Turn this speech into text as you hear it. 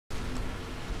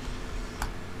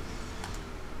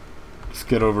Let's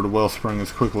get over to Wellspring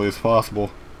as quickly as possible.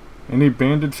 Any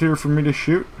bandits here for me to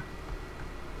shoot?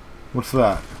 What's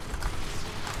that?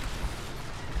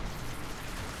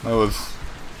 That was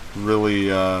really,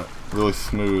 really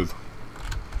smooth.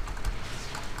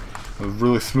 It was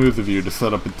really smooth of you to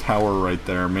set up a tower right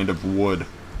there made of wood.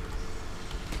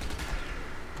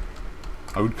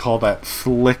 I would call that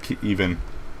slick, even.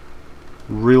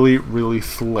 Really, really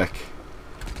slick.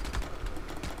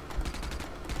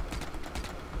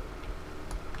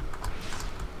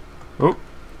 Oh.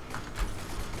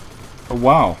 Oh,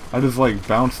 wow. I just, like,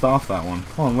 bounced off that one.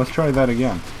 Hold on, let's try that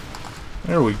again.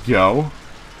 There we go.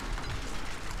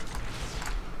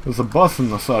 There's a bus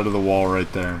in the side of the wall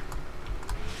right there.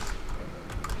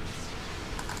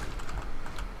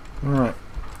 Alright.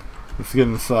 Let's get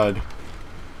inside.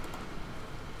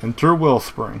 Enter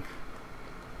Wellspring.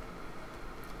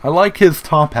 I like his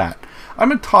top hat.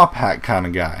 I'm a top hat kind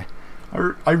of guy.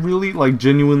 I really, like,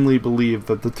 genuinely believe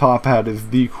that the top hat is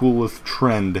the coolest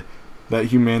trend that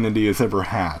humanity has ever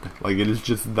had. Like, it is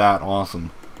just that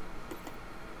awesome.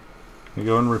 I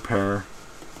go and repair.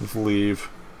 Let's leave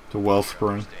to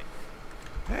Wellspring.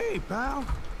 Hey, pal.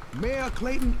 Mayor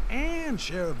Clayton and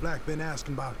Sheriff Black been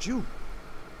asking about you.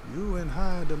 You in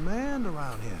high demand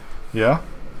around here. Yeah?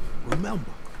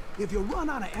 Remember, if you run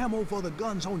out of ammo for the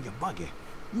guns on your buggy,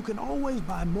 you can always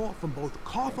buy more from both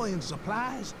Coffee and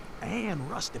Supplies and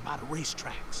Rusty by the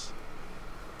racetracks.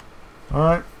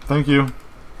 Alright, thank you.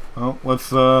 Well, let's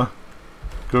go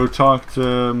talk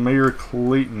to Mayor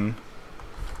Clayton.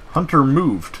 Hunter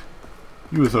moved.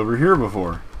 He was over here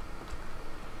before.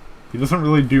 He doesn't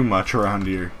really do much around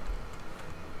here.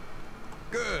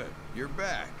 Good, you're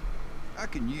back. I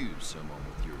can use someone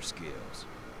with your skills.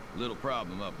 Little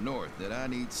problem up north that I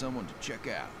need someone to check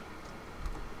out.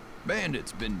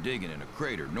 Bandits been digging in a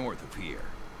crater north of here,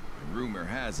 and rumor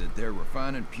has it they're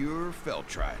refining pure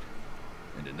feltrite.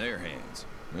 And in their hands,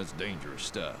 that's dangerous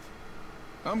stuff.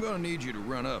 I'm gonna need you to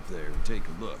run up there and take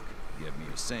a look. Give me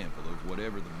a sample of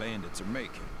whatever the bandits are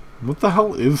making. What the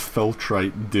hell is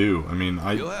feltrite do? I mean,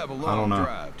 You'll have a I don't long know.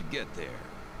 drive to get there,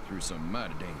 through some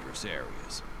mighty dangerous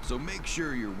areas. So make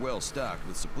sure you're well stocked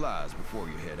with supplies before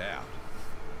you head out.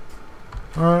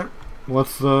 Alright,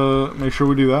 let's make sure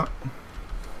we do that.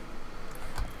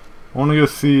 I want to go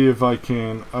see if I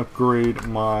can upgrade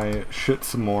my shit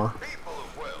some more. People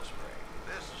of Wellspring,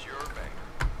 this is your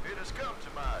mayor. It has come to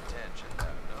my attention that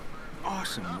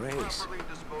a number of Awesome race.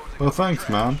 Well, thanks,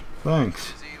 man.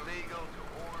 Thanks.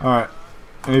 Alright.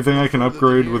 Anything I can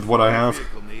upgrade with what I have?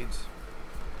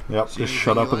 Yep, just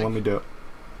shut up and let me do it.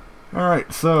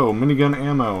 Alright, so, minigun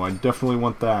ammo. I definitely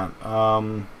want that.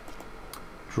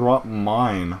 Drop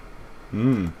mine.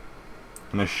 And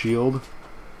a shield.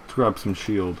 Let's grab some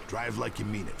shield. Drive like you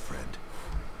mean it, friend.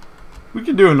 We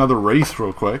could do another race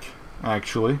real quick,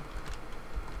 actually.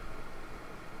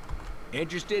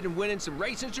 Interested in winning some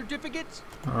racing certificates?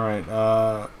 Alright,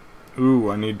 ooh,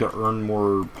 I need to earn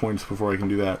more points before I can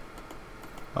do that.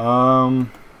 A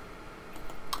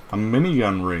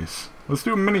minigun race. Let's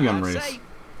do a minigun race.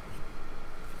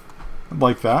 I'd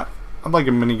like that. I'd like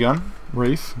a minigun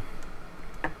race.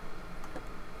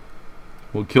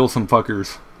 We'll kill some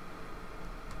fuckers.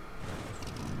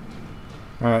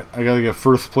 Alright, I gotta get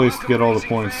first place to get all the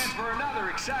points.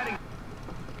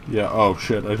 Yeah, oh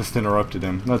shit, I just interrupted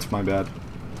him. That's my bad.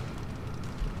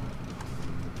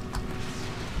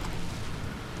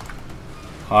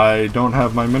 I don't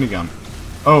have my minigun.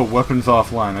 Oh, weapons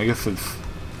offline. I guess it's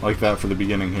like that for the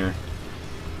beginning here.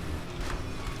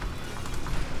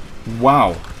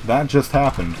 Wow, that just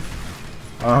happened.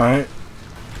 Alright.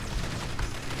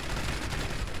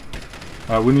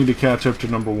 Alright, we need to catch up to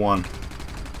number 1.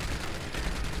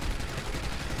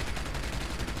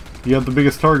 You have the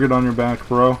biggest target on your back,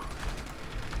 bro.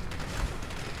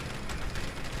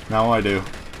 Now I do.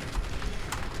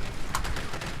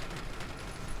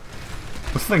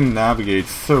 This thing navigates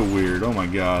so weird. Oh my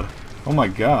god. Oh my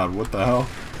god, what the hell?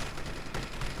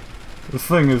 This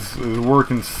thing is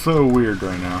working so weird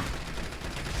right now.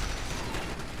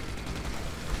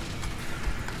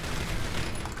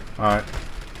 Alright.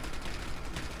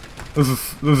 This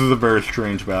is a very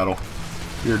strange battle.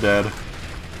 You're dead.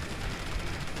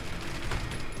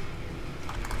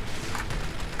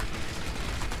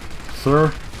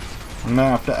 Sir, I'm gonna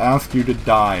have to ask you to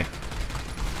die.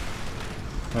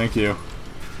 Thank you.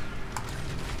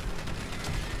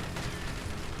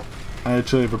 I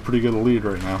actually have a pretty good lead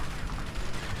right now.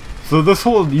 So this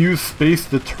whole use space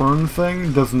to turn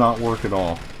thing does not work at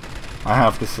all. I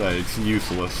have to say, it's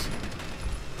useless.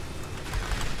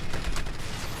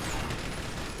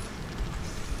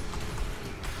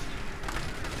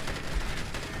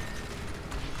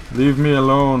 Leave me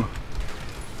alone.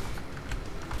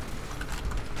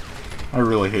 I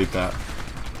really hate that.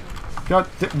 God,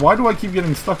 why do I keep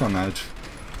getting stuck on that?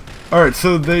 Alright,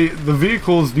 so the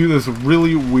vehicles do this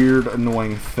really weird,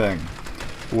 annoying thing,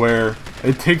 where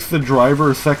it takes the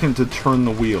driver a second to turn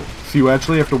the wheel. So you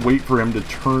actually have to wait for him to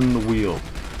turn the wheel.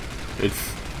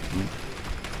 It's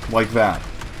like that.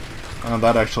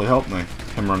 That actually helped me,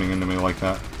 him running into me like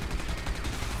that.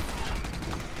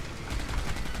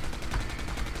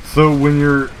 So when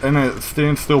you're in a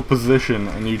standstill position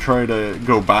and you try to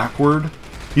go backward,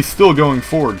 he's still going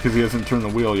forward because he hasn't turned the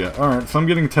wheel yet. Alright, so I'm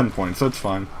getting 10 points, that's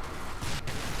fine.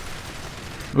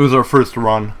 It was our first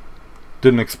run.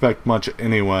 Didn't expect much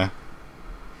anyway.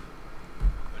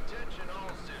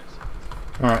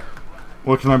 Alright,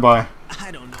 what can I buy?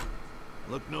 I don't know.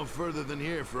 Look no further than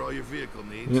here for all your vehicle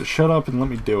needs. Yeah, shut up and let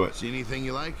me do it. See anything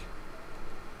you like?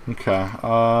 Okay,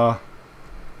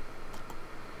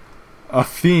 a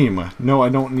theme. No, I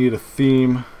don't need a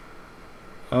theme.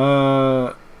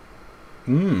 The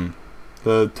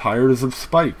tires of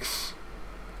spikes.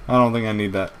 I don't think I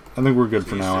need that. I think we're good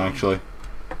for now, actually.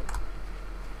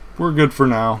 We're good for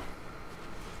now.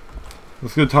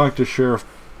 Let's go talk to Sheriff.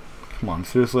 Come on,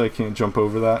 seriously, I can't jump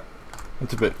over that?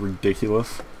 That's a bit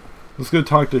ridiculous. Let's go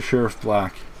talk to Sheriff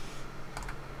Black.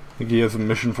 Think he has a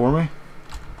mission for me?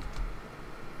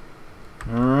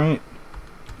 Alright.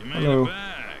 You made Hello. it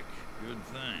back. Good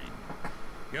thing.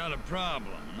 Got a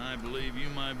problem, and I believe you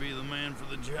might be the man for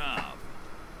the job.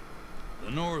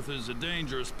 The North is a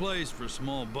dangerous place for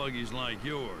small buggies like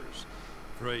yours.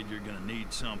 Afraid you're gonna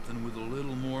need something with a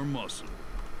little more muscle.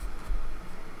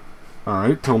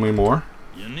 Alright, tell me more.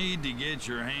 You need to get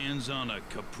your hands on a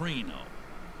Caprino.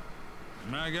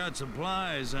 And I got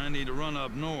supplies I need to run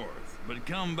up north, but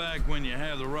come back when you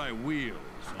have the right wheels,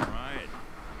 alright?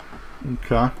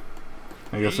 Okay.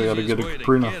 I guess I gotta get a Caprino. The easiest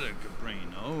way to get a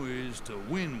Caprino is to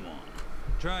win one.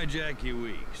 Try Jackie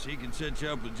Weeks. He can set you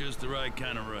up with just the right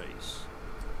kind of race.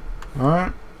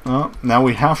 Alright. Well, now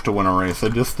we have to win a race. I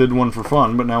just did one for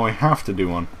fun, but now we have to do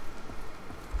one.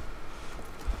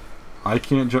 I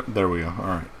can't jump. There we go.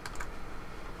 Alright.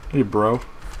 Hey, bro.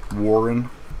 Warren.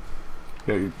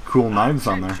 Got your cool knives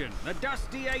on there. The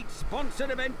Dusty 8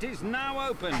 sponsored event is now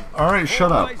open. Alright,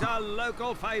 shut up. Always our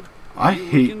local fav- I You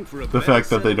hate looking for a the better fact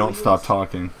that they set of don't stop wheels?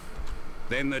 talking.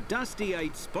 Then the Dusty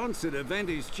 8 sponsored event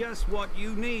is just what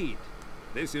you need.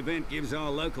 This event gives our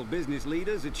local business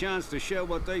leaders a chance to show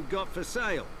what they've got for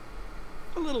sale.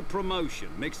 A little promotion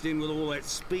mixed in with all that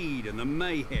speed and the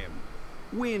mayhem.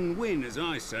 Win-win, as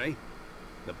I say.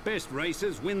 The best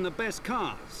racers win the best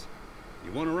cars.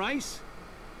 You want a race?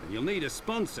 Then you'll need a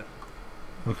sponsor.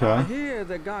 I Okay. hear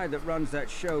the guy that runs that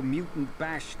show, Mutant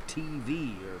Bash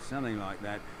TV or something like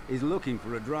that, is looking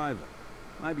for a driver.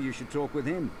 Maybe you should talk with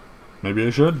him. Maybe I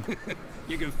should.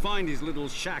 You can find his little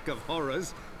shack of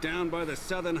horrors down by the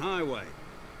Southern Highway.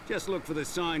 Just look for the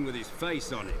sign with his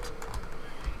face on it.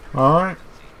 Alright.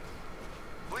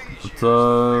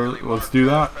 Let's do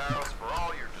that.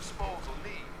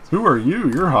 Who are you?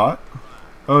 You're hot.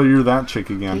 Oh, you're that chick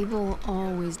again. People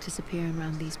always disappear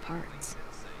around these parts.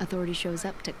 Authority shows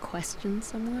up to question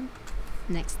someone.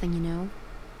 Next thing you know,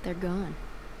 they're gone.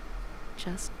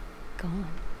 Just gone.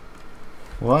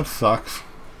 Well, that sucks.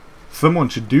 Someone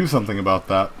should do something about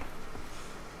that.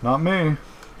 Not me.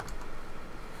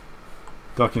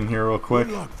 Duck in here real quick.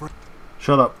 Good luck, friend.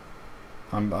 Shut up.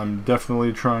 I'm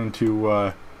definitely trying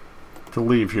to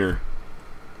leave here.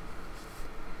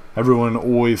 Everyone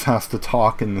always has to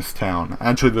talk in this town.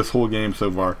 Actually, this whole game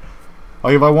so far.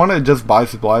 Like, if I want to just buy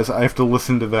supplies, I have to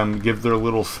listen to them give their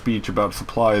little speech about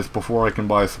supplies before I can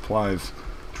buy supplies.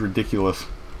 It's ridiculous.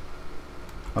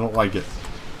 I don't like it.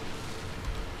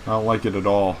 I don't like it at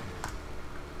all.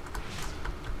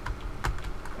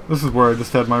 This is where I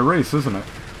just had my race, isn't it?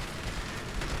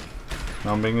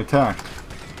 Now I'm being attacked.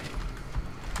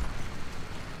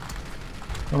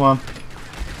 Come on.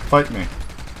 Fight me.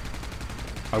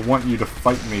 I want you to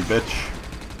fight me, bitch.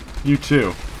 You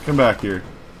too. Come back here.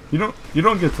 You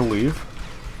don't get to leave.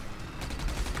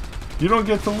 You don't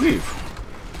get to leave.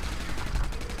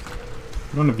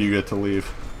 None of you get to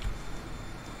leave.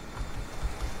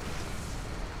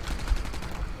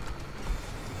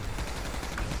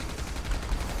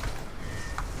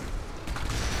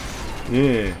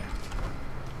 Yeah.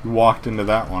 You walked into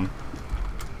that one.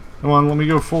 Come on, let me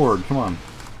go forward. Come on.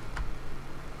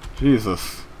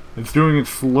 Jesus. It's doing its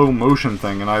slow motion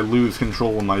thing and I lose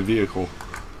control of my vehicle.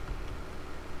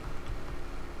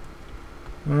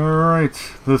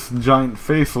 Alright. This giant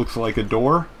face looks like a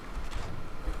door.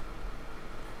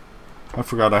 I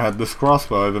forgot I had this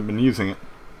crossbow. I haven't been using it.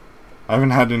 I haven't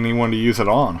had anyone to use it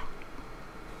on.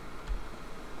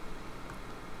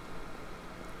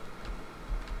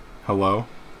 Hello?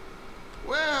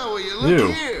 look Ew.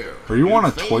 here. Are you on a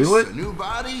New face, toilet? A new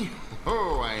body?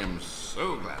 Oh, I am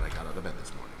so glad I got out of bed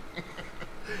this morning.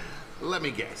 Let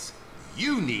me guess.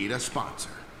 You need a sponsor.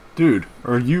 Dude,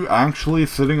 are you actually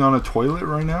sitting on a toilet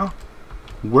right now?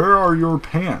 Where are your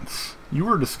pants? You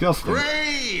are disgusting.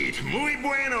 Great! Muy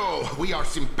bueno! We are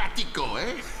simpatico,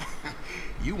 eh?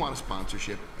 You want a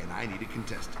sponsorship, and I need a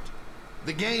contestant.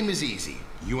 The game is easy.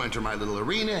 You enter my little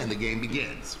arena, and the game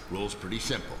begins. Rules pretty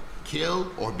simple.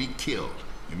 Kill or be killed.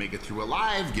 You make it through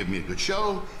alive, give me a good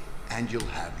show, and you'll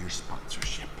have your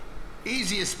sponsorship.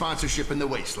 Easiest sponsorship in the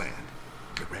wasteland.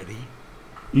 You ready?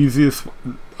 Easiest...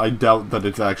 I doubt that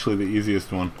it's actually the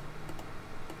easiest one.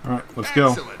 Alright, let's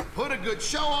go. Excellent. Put a good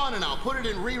show on, and I'll put it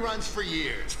in reruns for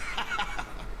years.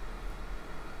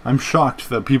 I'm shocked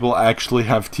that people actually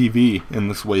have TV in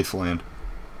this wasteland.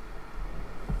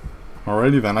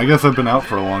 Alrighty then, I guess I've been out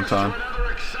for a long time.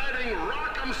 Another exciting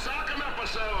Rock'em Sock'em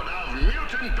episode of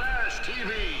Mutant Bash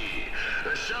TV,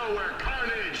 the show where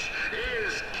carnage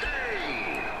is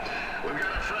king. We've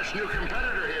got a fresh new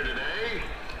competitor here today,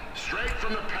 straight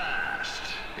from the past.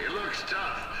 He looks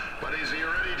tough, but is he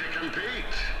ready to compete?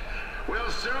 We'll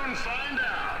soon find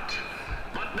out.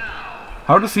 But now,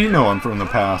 How does he know I'm from the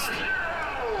past?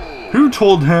 Who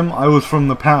told him I was from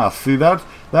the past? See, that's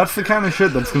the kind of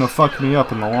shit that's gonna fuck me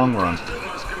up in the long run.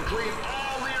 must complete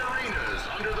all the arenas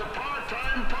under the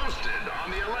part-time posted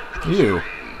on the electro Ew.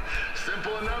 screen.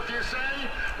 Simple enough, you say?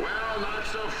 Well, not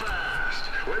so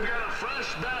fast. We've got a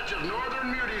fresh batch of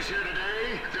northern muties here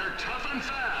today. They're tough and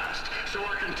fast, so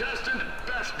our contestant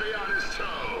best be on his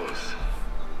toes.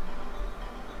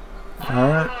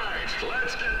 Alright, Right,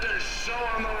 let's get this show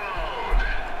on the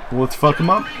road. let's fuck him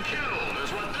up. Be killed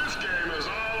is what this game is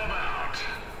all about.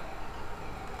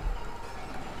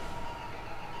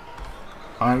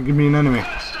 Alright, give me an enemy.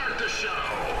 Let's start the show.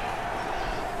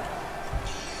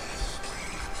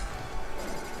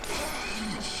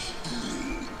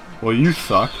 Well, you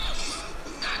suck.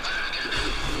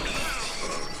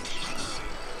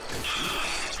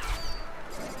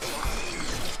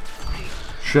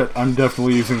 Shit, I'm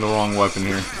definitely using the wrong weapon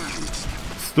here.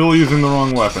 Still using the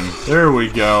wrong weapon. There we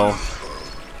go.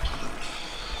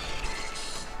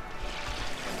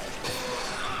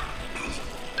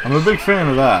 I'm a big fan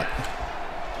of that.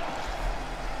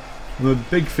 I'm a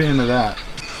big fan of that.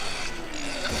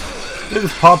 It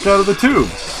just popped out of the tube.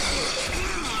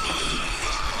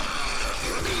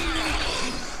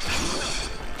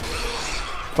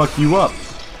 Fuck you up.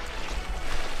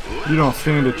 You don't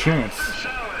stand a chance.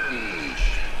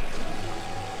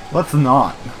 Let's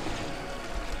not.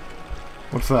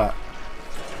 What's that?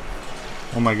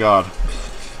 Oh my god.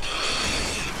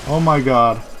 Oh my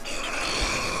god.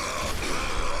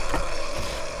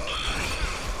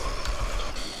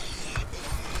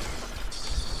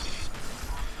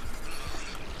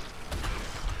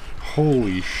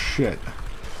 Holy shit.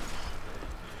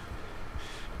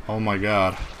 Oh my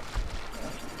god.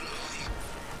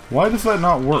 Why does that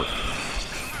not work?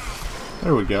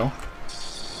 There we go.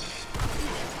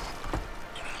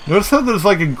 Notice how there's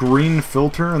like a green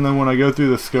filter and then when I go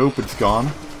through the scope it's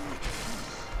gone?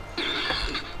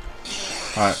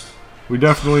 Alright. We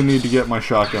definitely need to get my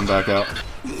shotgun back out.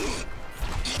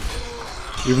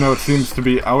 Even though it seems to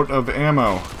be out of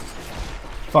ammo.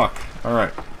 Fuck.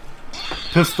 Alright.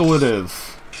 Pistol it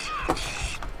is.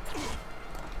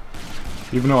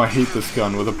 Even though I hate this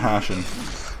gun with a passion.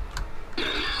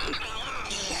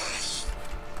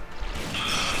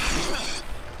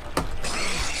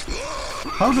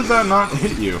 How did that not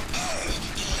hit you?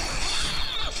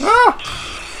 Ah!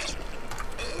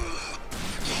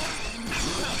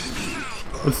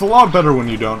 It's a lot better when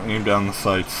you don't aim down the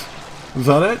sights. Is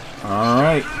that it?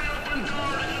 Alright.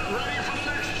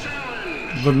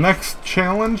 The next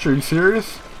challenge? Are you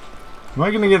serious? Am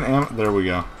I gonna get ammo? There we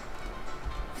go.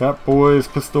 Fat boys,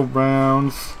 pistol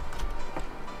rounds.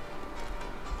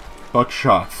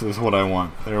 Buckshots is what I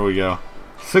want. There we go.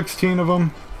 16 of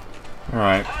them.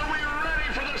 Alright. Are we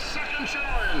ready for the second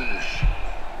challenge?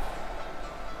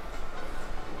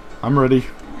 I'm ready.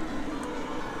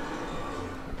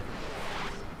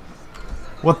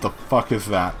 What the fuck is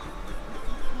that?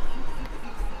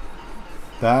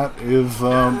 That is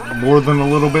more than a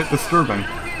little bit disturbing.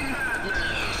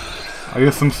 I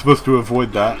guess I'm supposed to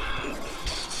avoid that.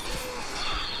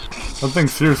 That thing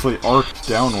seriously arced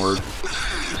downward.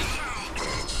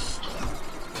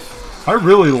 I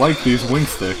really like these wing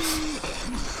sticks.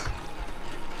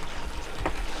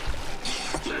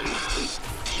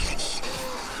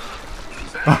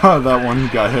 That one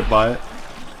got hit by it.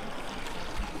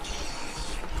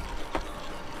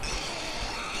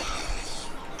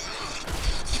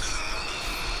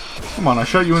 Come on, I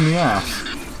shot you in the ass.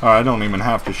 Oh, I don't even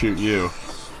have to shoot you.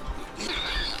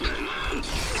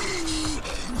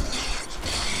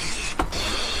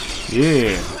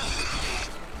 Yeah.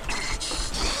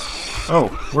 Oh,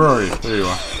 where are you? There you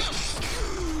are.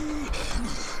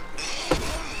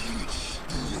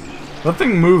 That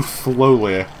thing moves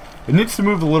slowly. It needs to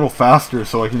move a little faster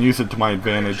so I can use it to my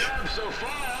advantage.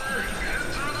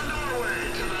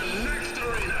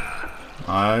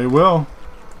 I will.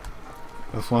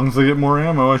 As long as I get more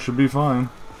ammo, I should be fine.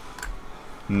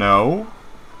 No?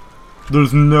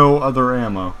 There's no other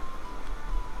ammo.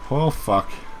 Well,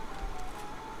 fuck.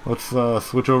 Let's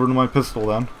switch over to my pistol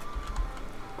then.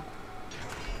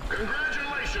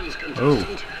 Congratulations, contestant. Oh. You've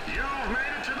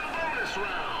made it to the bonus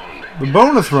round. The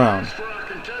bonus round? For our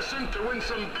contestant to win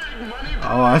some big money prizes.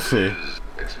 Oh, I see.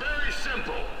 It's very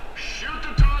simple. Shoot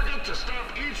the target to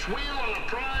stop each wheel on a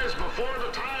prize before the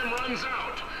time runs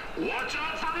out. Watch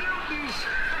out for mutants.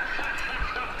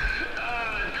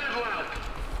 Good luck.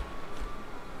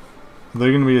 Are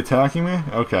they gonna be attacking me?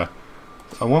 Okay.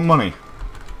 I want money.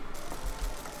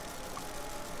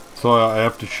 So I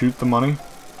have to shoot the money?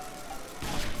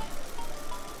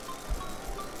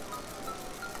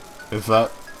 Is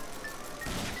that...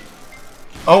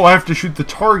 Oh, I have to shoot the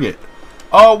target!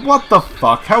 Oh, what the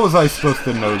fuck? How was I supposed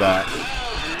to know that?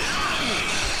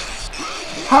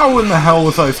 How in the hell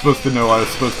was I supposed to know I was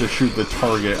supposed to shoot the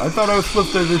target? I thought I was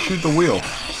supposed to just shoot the wheel.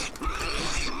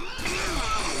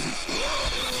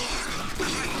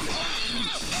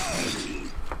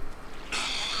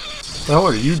 What the hell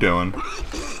are you doing?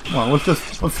 Come on, let's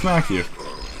smack you.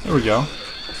 There we go.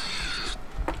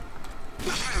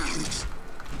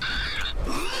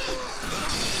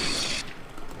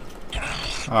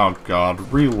 Oh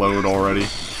god, reload already.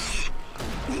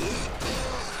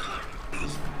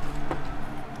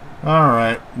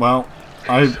 Alright, well,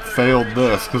 I failed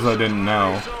this because I didn't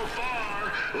know. So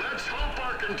far, let's hope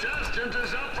our contestant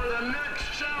is up for the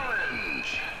next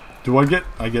challenge. Do I get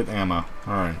ammo.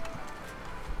 Alright.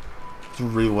 Let's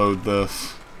reload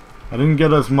this. I didn't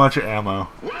get as much ammo.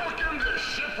 Welcome to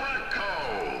Shipwreck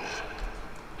Cove.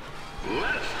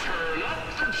 Let's turn up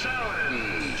the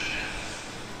challenge.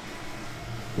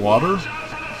 Water? Watch out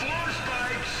for the floor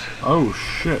spikes. Oh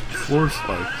shit, floor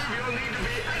spikes. You'll need to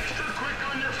be extra quick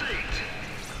on your feet.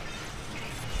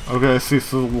 Okay, I see,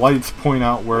 so the lights point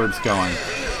out where it's going.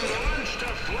 Launch to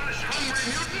flesh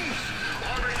hungry mutants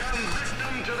or become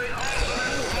victim to the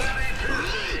ultimate body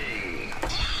piercing.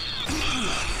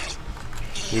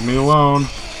 Leave me alone.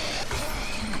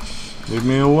 Leave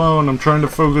me alone. I'm trying to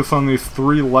focus on these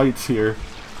 3 lights here.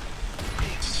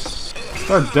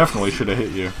 That definitely should have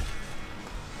hit you.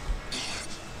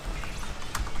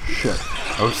 Shit.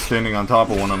 I was standing on top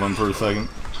of one of them for a second.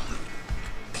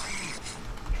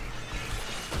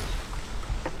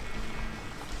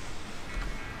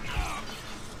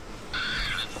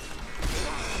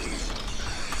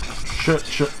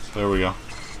 Shit. There we go.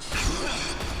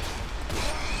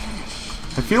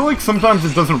 I feel like sometimes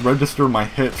it doesn't register my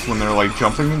hits when they're like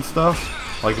jumping and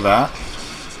stuff. Like that.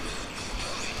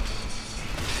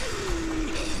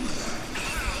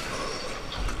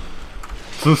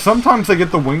 So sometimes I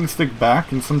get the wing stick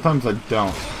back and sometimes I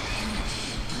don't.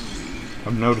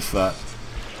 I've noticed that.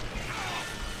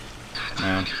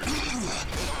 Man.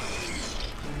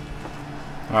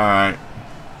 Alright.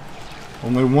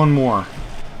 Only one more.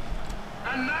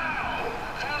 And now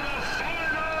for the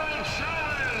final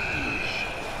challenge.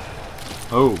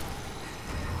 Oh.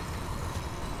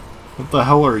 What the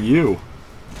hell are you?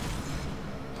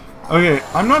 Okay,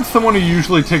 I'm not someone who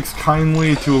usually takes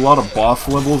kindly to a lot of boss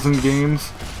levels in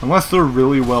games. Unless they're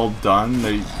really well done,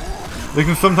 they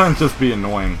can sometimes just be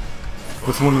annoying.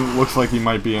 This one looks like he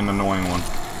might be an annoying one.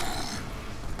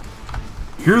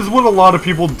 Here's what a lot of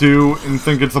people do and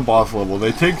think it's a boss level.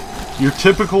 They take your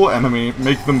typical enemy,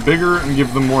 make them bigger, and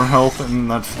give them more health,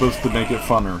 and that's supposed to make it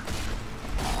funner.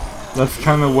 That's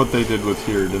kind of what they did with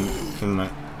here, isn't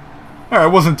it? Alright,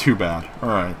 it wasn't too bad.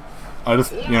 Alright. I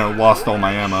just, you know, lost all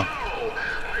my ammo. I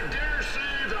dare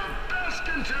say the best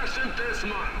contestant this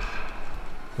month.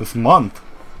 This month?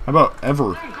 How about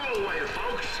ever? Don't go away,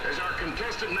 folks. As our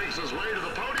contestant makes his way to the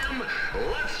podium,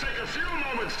 let's take a few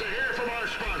moments to hear from our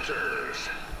sponsors.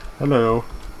 Hello.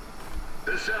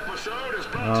 This episode is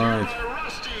brought to you by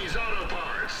Rusty's Auto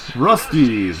Parts.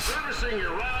 Rusty's. Servicing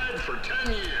your ride for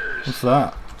 10 years. What's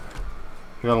that? I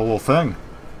got a little thing.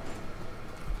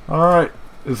 Alright.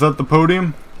 Is that the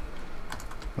podium?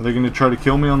 Are they going to try to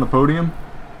kill me on the podium?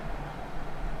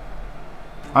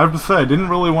 I have to say, I didn't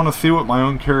really want to see what my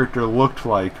own character looked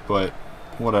like, but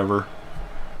whatever.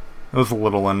 It was a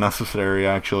little unnecessary,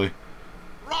 actually.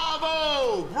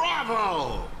 Bravo!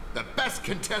 Bravo! The best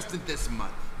contestant this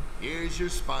month. Here's your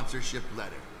sponsorship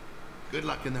letter. Good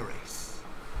luck in the race.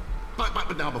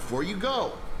 But now before you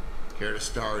go, care to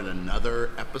star in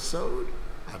another episode?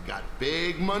 I've got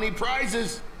big money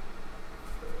prizes.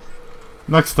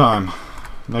 Next time.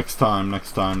 Next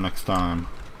time.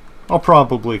 I'll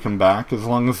probably come back as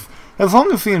long as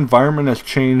the environment has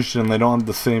changed and they don't have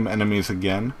the same enemies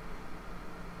again.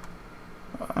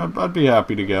 I'd be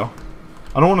happy to go.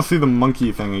 I don't want to see the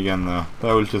monkey thing again though.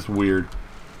 That was just weird.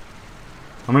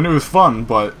 I mean, it was fun,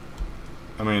 but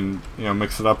I mean, you know,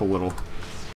 mix it up a little.